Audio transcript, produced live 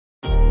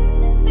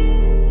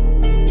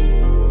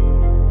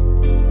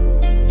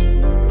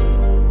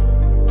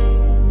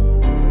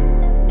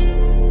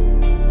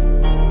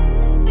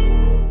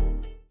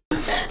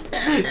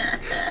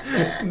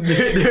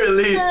They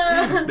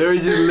were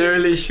just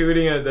literally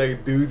shooting at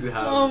that dude's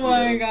house. Oh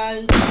my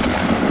gosh.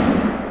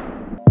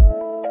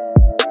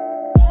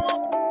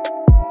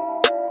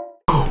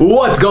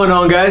 What's going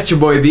on, guys? Your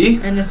boy B.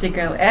 And it's your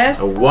girl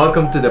S.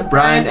 Welcome to the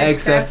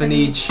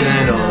BrianxStephanie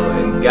channel.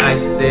 And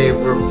guys, today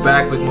we're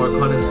back with more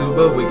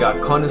KonoSuba. We got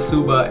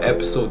KonoSuba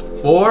episode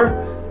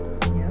 4.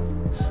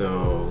 Yep.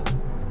 So,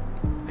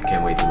 I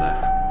can't wait to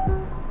laugh.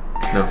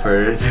 No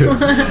further ado.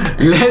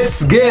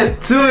 Let's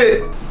get to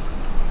it!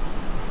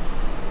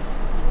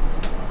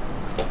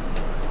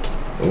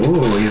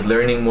 Ooh, he's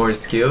learning more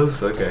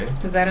skills. Okay.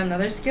 Is that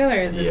another skill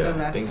or is it the last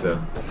one? I think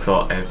so.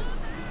 So,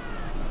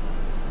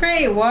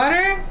 Great,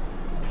 water?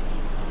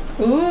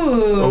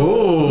 Ooh.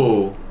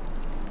 Ooh.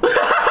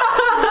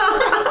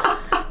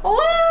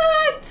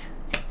 What?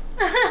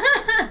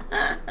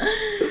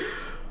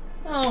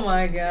 Oh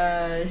my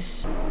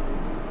gosh.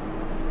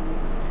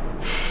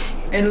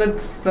 It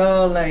looks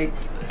so like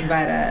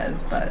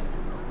badass, but.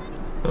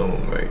 Oh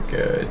my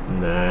god.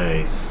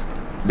 Nice.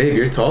 Babe,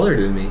 you're taller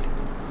than me.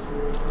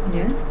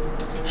 Yeah?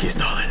 She's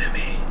taller than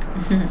me.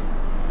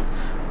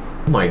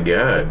 Oh my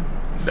god.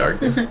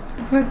 Darkness.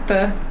 What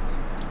the?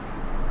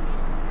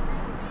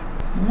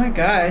 Oh my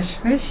gosh,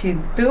 what is she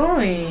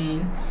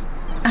doing?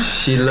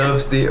 She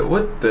loves the.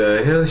 What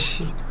the hell is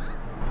she?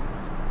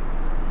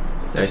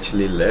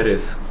 Actually,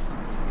 lettuce.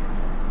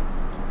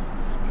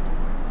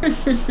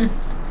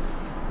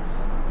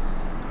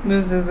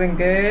 This isn't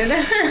good.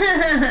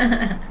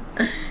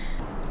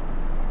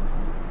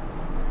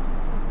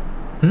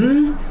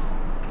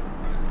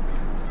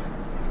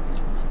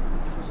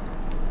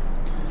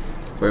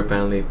 We're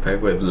apparently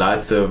packed with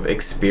lots of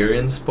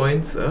experience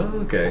points. Oh,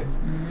 okay.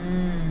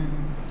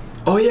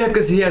 Oh yeah,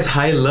 because he has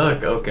high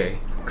luck. Okay.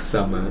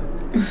 Sama.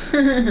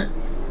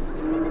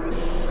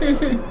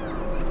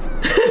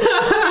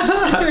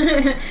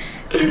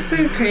 She's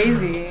so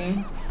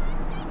crazy.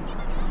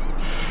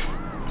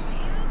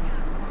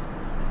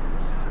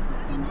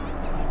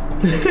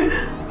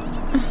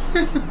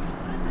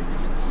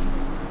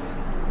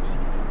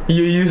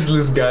 You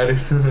useless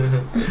goddess.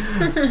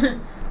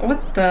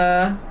 What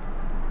the?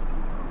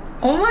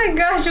 Oh my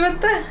gosh, what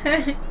the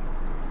heck?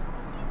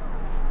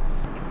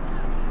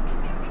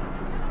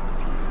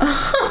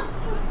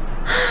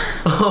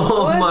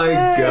 Oh What my the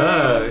heck?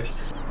 gosh.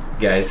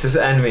 Guys, this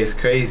anime is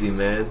crazy,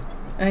 man.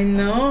 I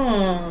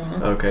know.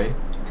 Okay.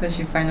 So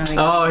she finally.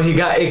 Oh, he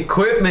got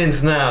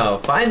equipments now.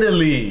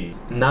 Finally.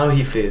 Now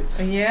he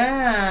fits.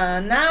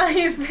 Yeah, now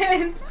he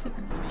fits.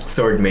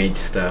 Sword mage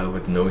style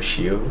with no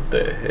shield. What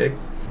the heck?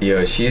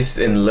 Yo, she's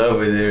in love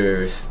with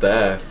her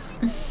staff.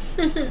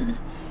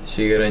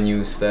 She got a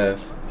new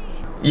staff.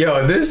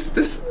 Yo,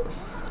 this.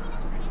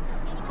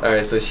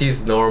 Alright, so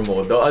she's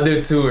normal. The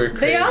other two are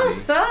crazy. They all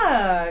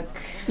suck.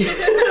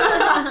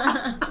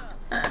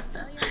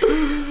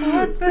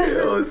 What the? They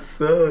all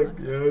suck,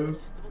 yo.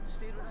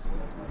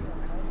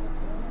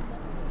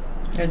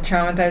 You're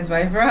traumatized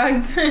by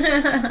frogs.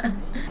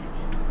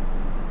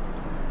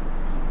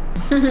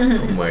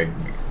 Oh my.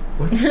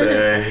 What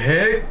the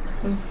heck?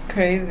 That's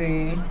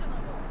crazy.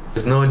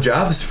 There's no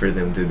jobs for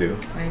them to do.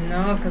 I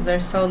know, because they're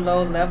so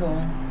low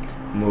level.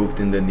 Moved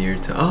in the near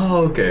time.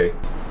 Oh, okay.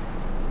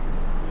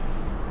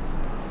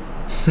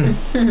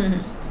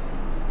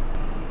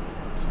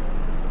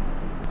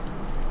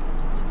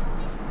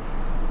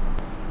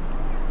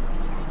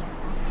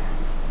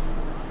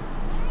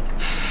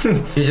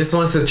 She just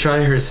wants to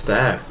try her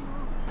staff.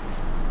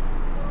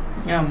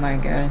 Oh my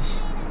gosh.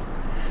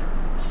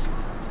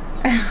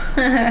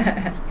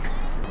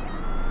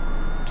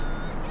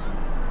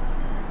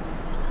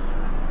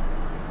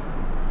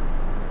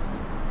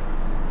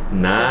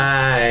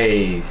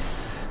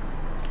 Nice.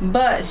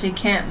 But she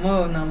can't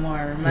move no more,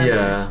 remember?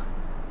 Yeah.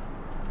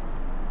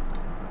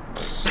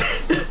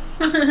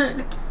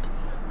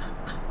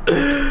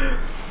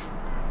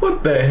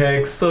 What the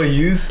heck? So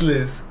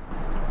useless.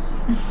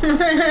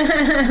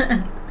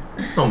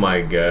 Oh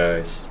my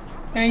gosh.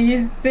 Are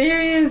you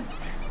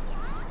serious?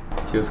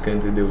 She was going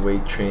to do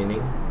weight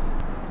training.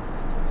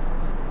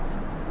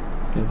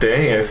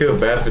 Dang, I feel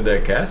bad for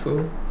that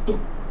castle.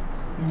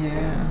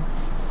 Yeah.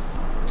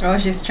 Oh,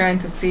 she's trying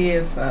to see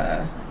if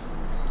her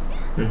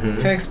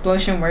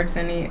explosion works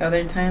any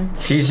other time.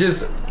 She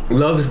just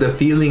loves the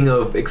feeling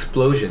of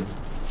explosion.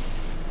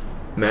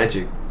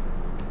 Magic.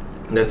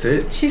 That's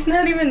it. She's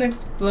not even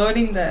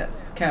exploding that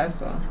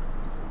castle.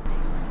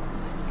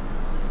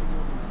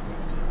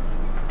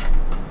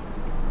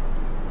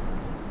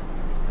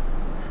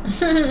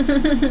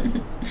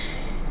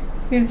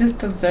 He's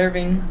just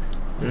observing.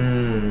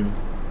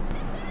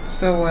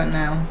 So what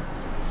now?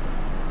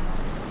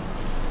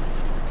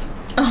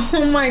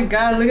 Oh my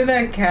god, look at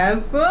that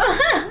castle.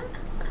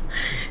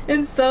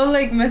 It's so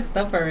like messed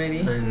up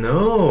already. I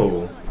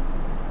know.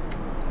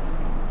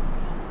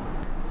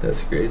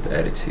 That's great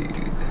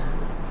attitude.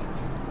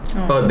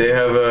 Oh, they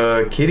have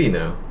a kitty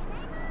now.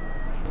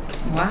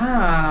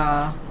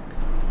 Wow.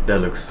 That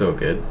looks so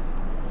good.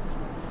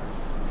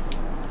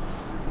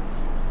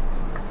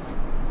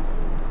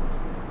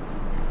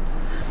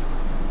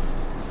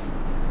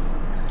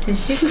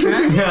 Is she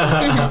crying?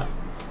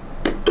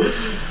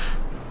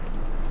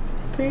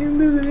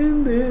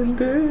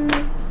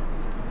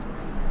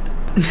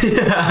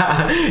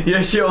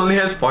 Yeah, she only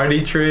has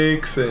party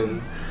tricks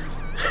and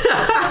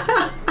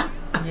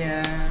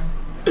Yeah.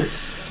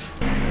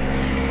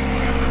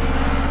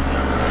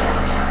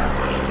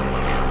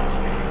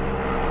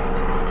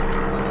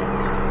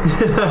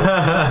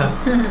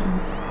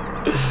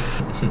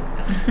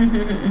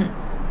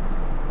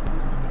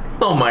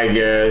 Oh my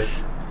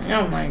gosh.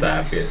 Oh my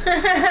Stop gosh. it.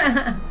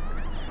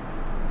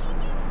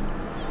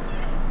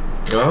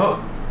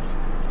 Oh.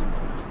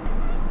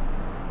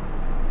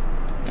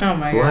 Oh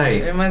my Why?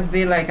 gosh. It must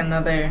be like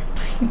another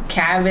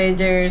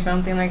cabbage or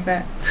something like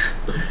that.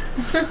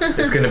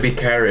 It's gonna be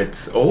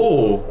carrots.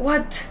 Oh.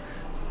 What?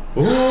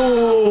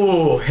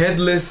 Oh.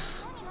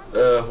 Headless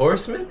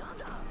horseman?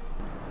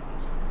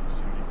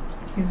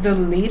 He's the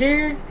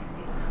leader?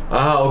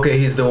 Ah, okay.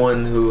 He's the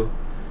one who...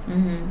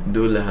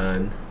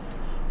 Dulahan.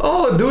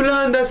 Oh,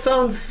 Dulahan, that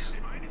sounds...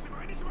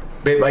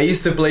 Babe, I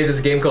used to play this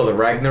game called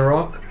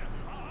Ragnarok.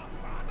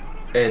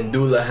 And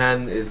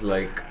Dulahan is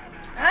like...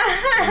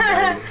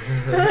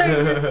 the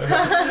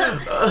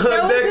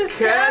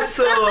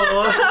castle!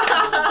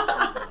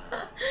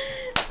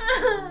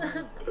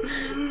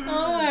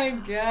 Oh my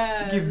god.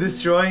 She keep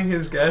destroying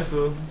his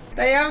castle.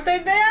 Day after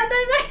day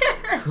after day.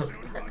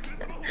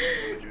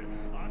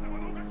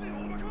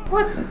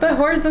 What? The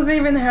horse doesn't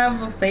even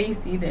have a face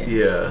either.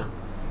 Yeah.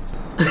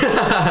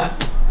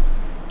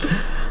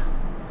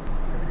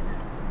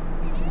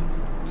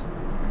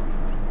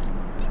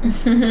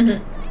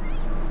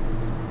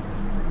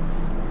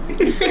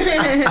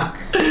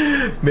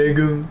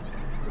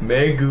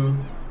 Megu.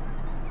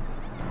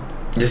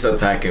 Just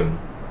attack him.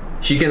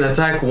 She can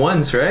attack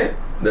once, right?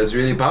 That's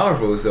really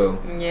powerful, so.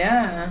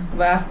 Yeah,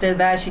 but after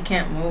that she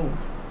can't move.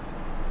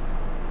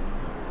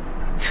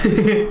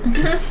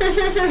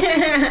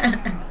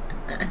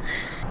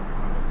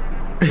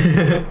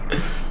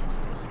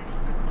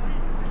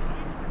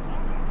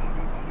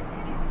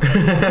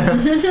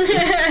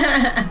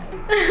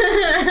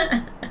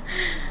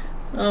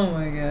 Oh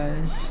my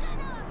gosh.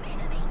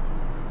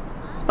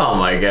 Oh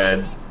my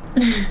god.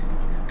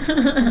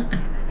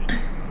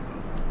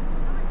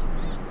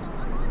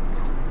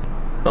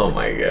 Oh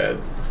my god.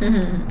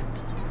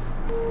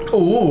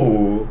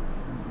 Ooh.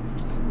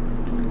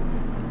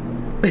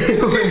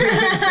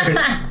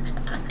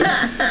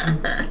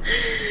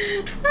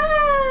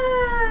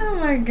 Oh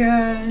my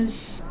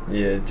gosh.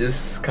 Yeah,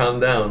 just calm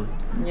down.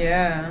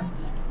 Yeah.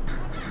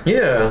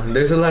 Yeah,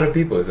 there's a lot of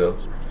people, so.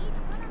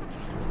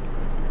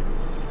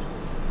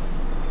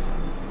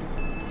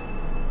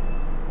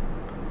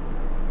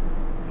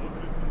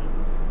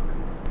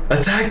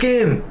 Attack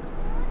him!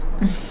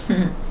 He's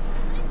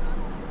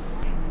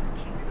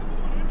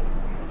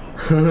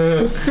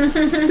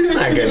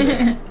not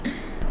gonna.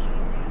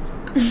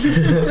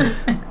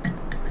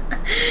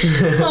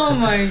 Oh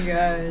my I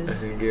gosh.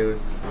 think it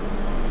was.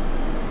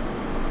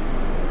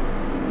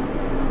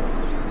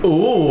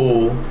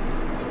 Ooh!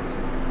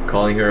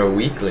 Calling her a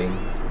weakling.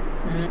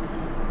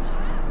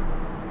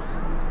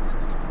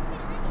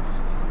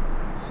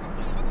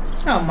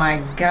 Oh my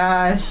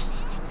gosh.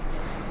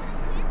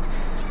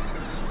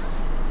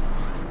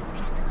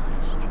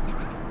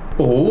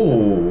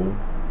 Ooh!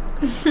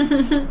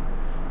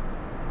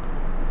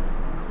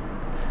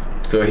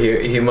 So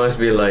he must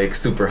be like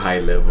super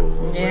high level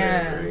or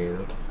whatever, you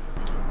know?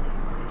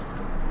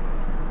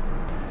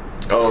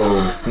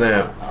 Oh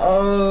snap!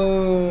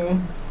 Oh.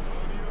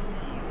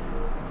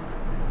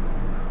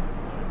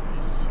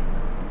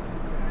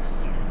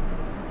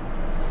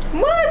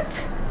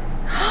 What?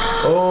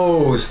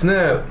 Oh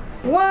snap!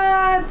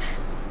 What?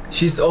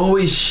 She's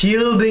always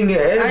shielding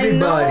everybody. I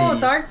know,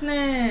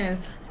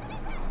 darkness.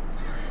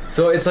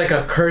 So it's like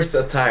a curse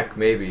attack,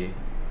 maybe.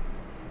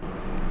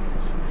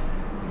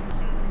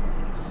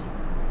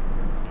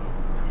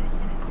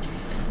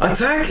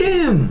 Attack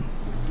him!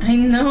 I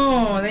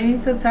know, they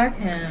need to attack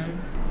him.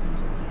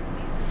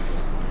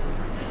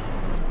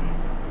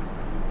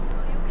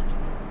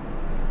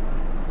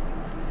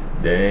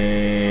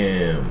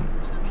 Damn.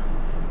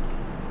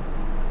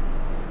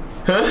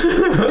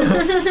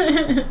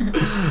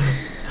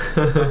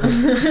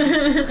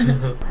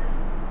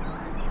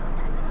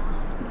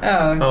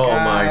 Oh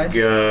my gosh.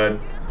 god.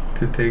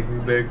 To take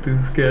me back to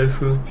this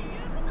castle.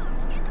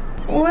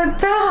 What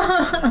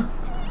the?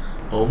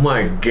 Oh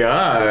my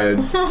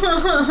god.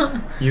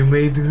 You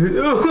made it.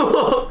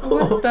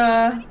 What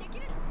the?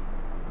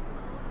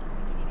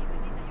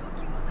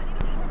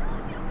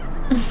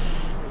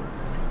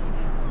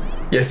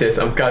 Yes,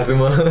 I'm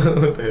Kazuma.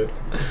 What the hell?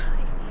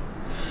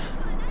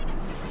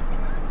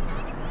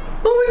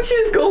 Oh, and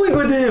she's going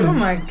with him. Oh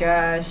my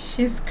gosh,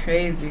 she's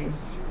crazy.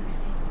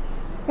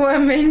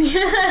 What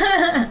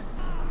mania?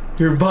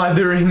 You're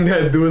bothering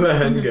that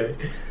Dulahan guy.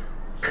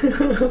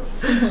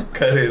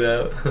 Cut it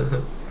out.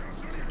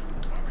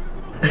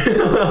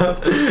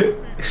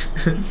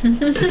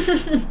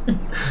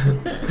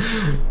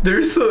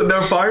 Their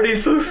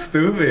party's so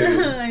stupid.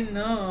 I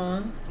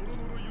know.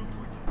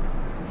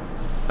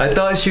 I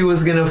thought she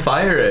was gonna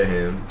fire at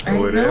him or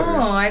whatever.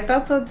 know, I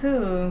thought so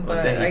too,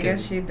 but then he I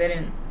guess she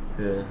didn't.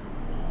 Yeah.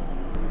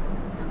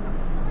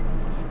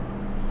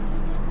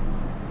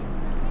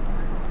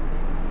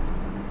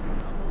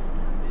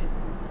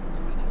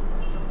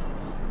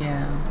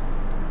 Yeah.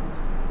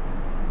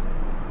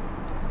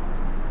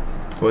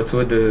 What's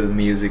with the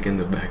music in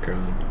the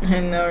background? I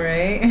know,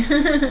 right?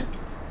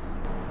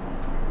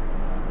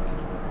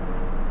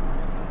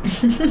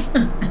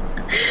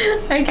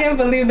 I can't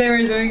believe they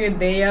were doing it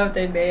day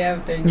after day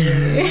after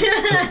day.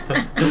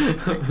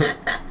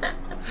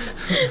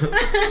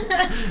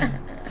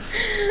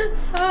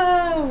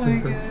 Oh my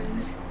gosh.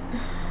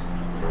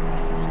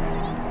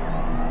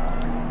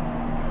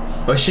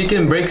 Oh, she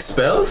can break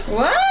spells?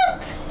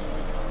 What?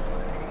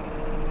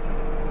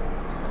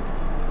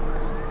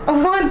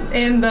 What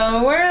in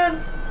the world?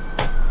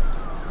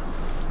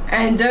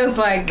 And just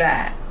like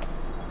that.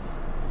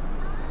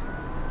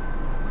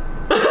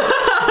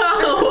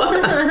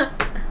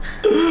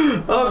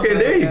 Okay,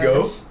 there you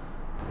go.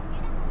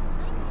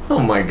 Oh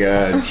my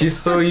god, she's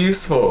so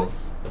useful.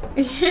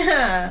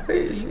 Yeah.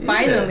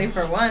 Finally,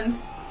 for once.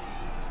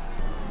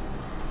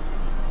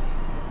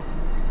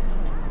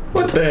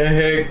 What the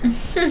heck?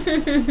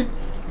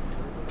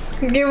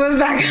 Give us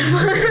back.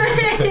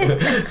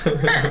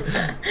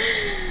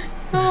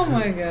 Oh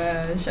my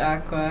gosh,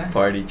 Aqua.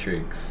 Party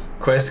tricks.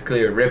 Quest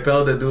clear.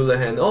 Repel the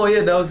Doulahan. Oh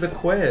yeah, that was the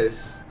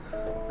quest.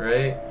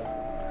 Right?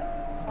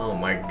 Oh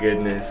my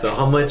goodness. So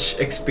how much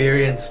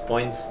experience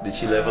points did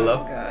she level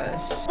up?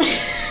 Gosh.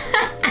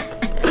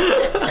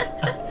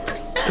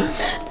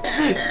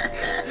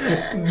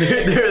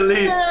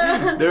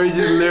 they were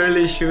just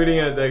literally shooting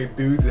at the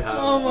dude's house.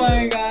 Oh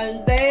my gosh,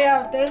 day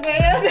after day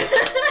after.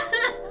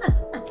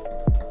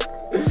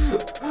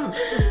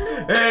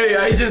 Hey,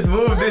 I just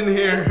moved in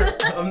here.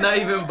 I'm not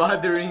even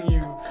bothering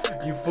you,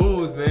 you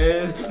fools,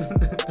 man.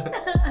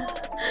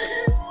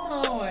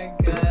 Oh my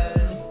god.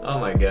 Oh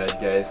my gosh,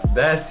 guys,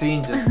 that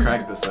scene just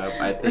cracked us up.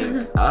 I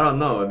think, I don't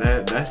know,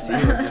 that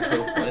scene was just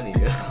so funny.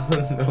 I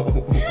don't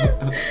know.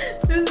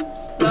 This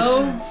is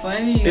so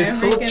funny. It's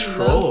so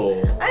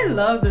troll. I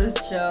love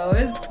this show.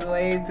 It's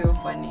way too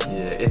funny.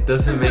 Yeah, it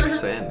doesn't make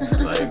sense.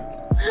 Like,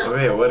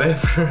 okay,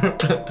 whatever.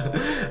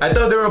 I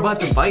thought they were about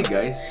to fight,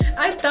 guys.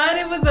 I thought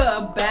it was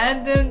an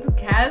abandoned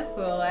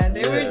castle and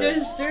they were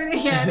just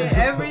shooting at it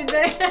every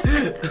day.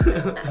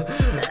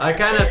 I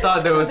kind of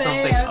thought there was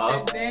something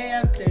up. Day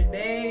after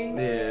day.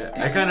 Yeah,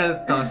 I kind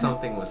of thought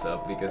something was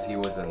up because he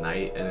was a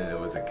knight and it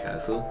was a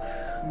castle.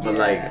 But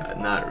like,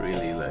 not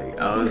really. Like,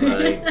 I was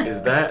like,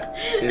 is that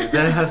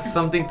has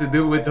something to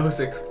do with those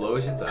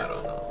explosions? I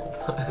don't know.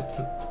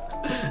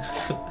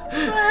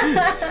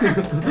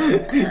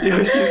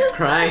 Yo, she's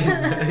crying.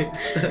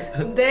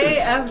 Day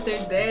after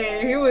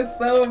day, he was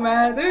so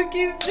mad. Who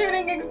keeps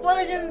shooting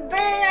explosions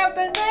day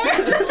after day?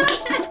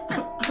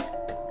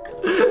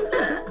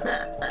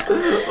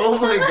 Oh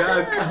my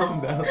god,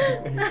 calm down.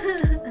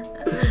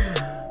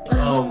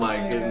 Oh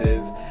my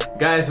goodness.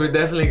 Guys, we're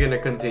definitely gonna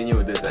continue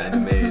with this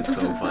anime. It's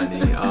so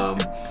funny.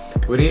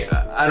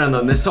 I don't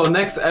know. So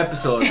next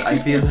episode, I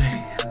feel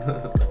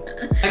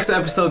like next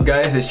episode,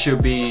 guys, it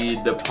should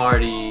be the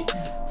party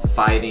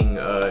fighting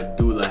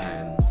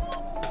Doulahan.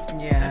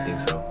 Yeah, I think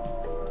so.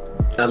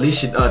 At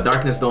least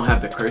darkness don't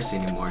have the curse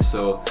anymore.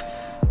 So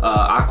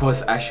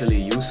Aqua's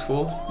actually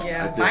useful.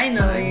 Yeah, at this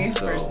finally time,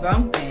 so, for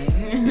something.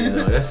 You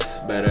know, that's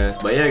badass.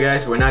 But yeah,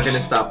 guys, we're not gonna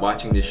stop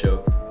watching this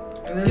show.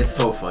 It's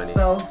so funny.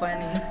 So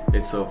funny.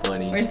 It's so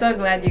funny. We're so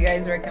glad you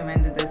guys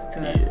recommended this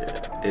to us.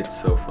 Yeah, it's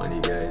so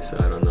funny, guys.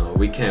 I don't know.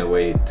 We can't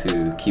wait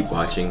to keep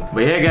watching.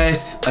 But yeah,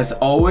 guys, as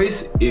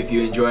always, if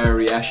you enjoy our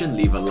reaction,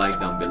 leave a like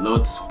down below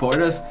to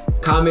support us.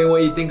 Comment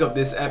what you think of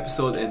this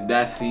episode and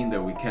that scene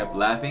that we kept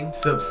laughing.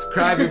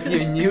 Subscribe if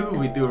you're new.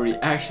 We do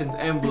reactions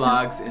and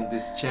vlogs in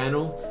this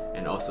channel.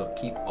 And also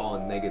keep all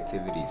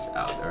negativities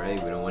out,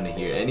 alright? We don't want to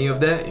hear any of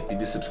that. If you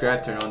do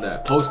subscribe, turn on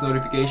that post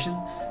notification.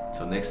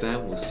 Till next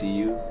time, we'll see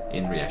you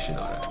in Reaction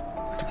Aura.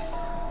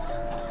 Peace.